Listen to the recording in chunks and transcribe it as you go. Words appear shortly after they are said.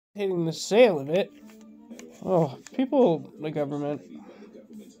Hitting the sale of it. Oh, people, the government.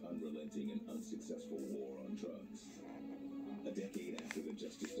 Unrelenting and unsuccessful war on drugs. A decade after the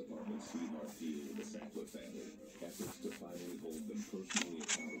Justice Department's sweetheart deal with the Sackler family, efforts to finally hold them personally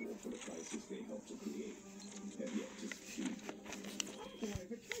accountable for the crisis they helped to create have yet to succeed.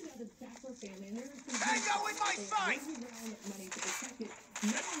 Tango in my sight!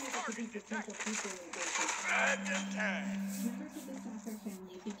 Bad attack!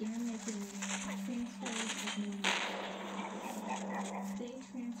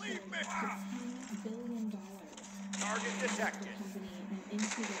 Leave me! Target detected.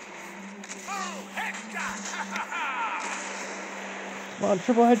 Oh, headshot! Come on,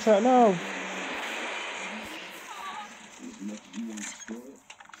 triple headshot, no.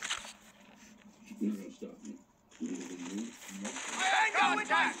 Tango in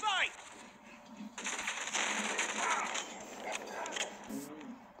my sight!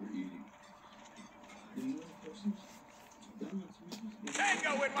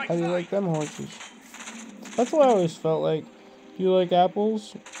 Tango in my How do you like sight! them horses? That's what I always felt like. Do you like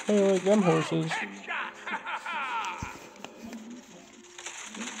apples? How do you like them horses? Headshot!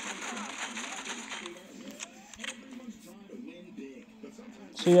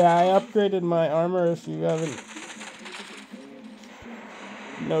 So yeah, I upgraded my armor if you haven't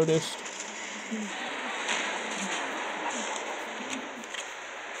noticed.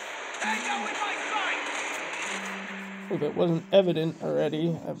 Tango in my sight! If it wasn't evident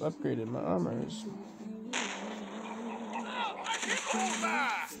already, I've upgraded my armors.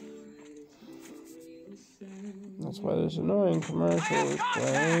 That's why this annoying commercial is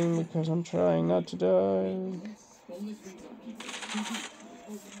playing, because I'm trying not to die.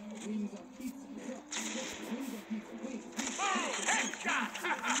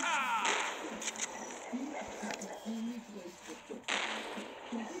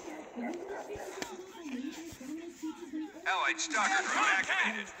 Allied stalker drone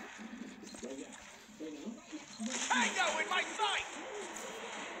activated. Tango in my sight!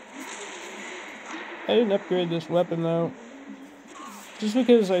 I didn't upgrade this weapon though. Just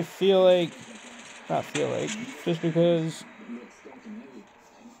because I feel like... just because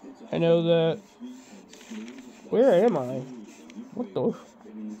I know that... Where am I? What the...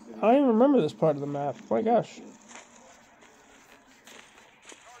 I don't even remember this part of the map. Oh my gosh.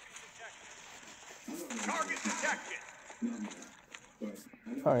 Target detected.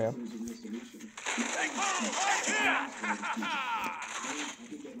 Oh yeah.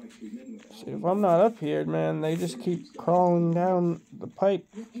 See, if I'm not up here, man, they just keep crawling down the pipe.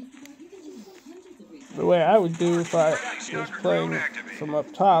 The way I would do if I was playing from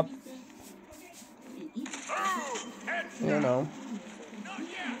up top. You know.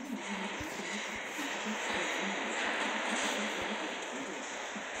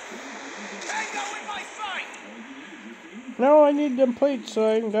 No, I need them plates so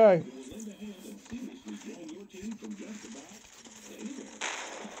I can die.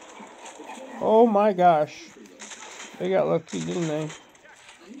 Oh my gosh. They got lucky, didn't they?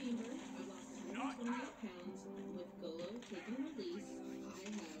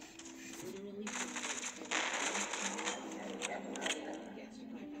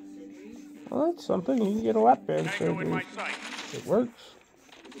 Well, that's something. You can get a lap band surgery. It works.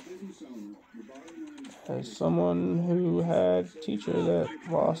 As someone who had a teacher that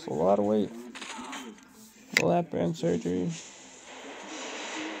lost a lot of weight, the lap band surgery.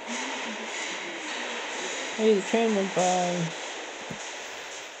 Hey, the train went by.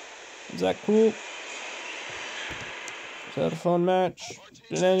 Is that cool? Is that a fun match?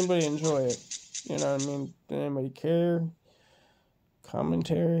 Did anybody enjoy it? You know what I mean? Did anybody care?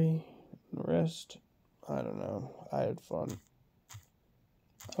 Commentary? The rest? I don't know. I had fun.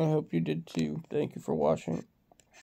 I hope you did too. Thank you for watching.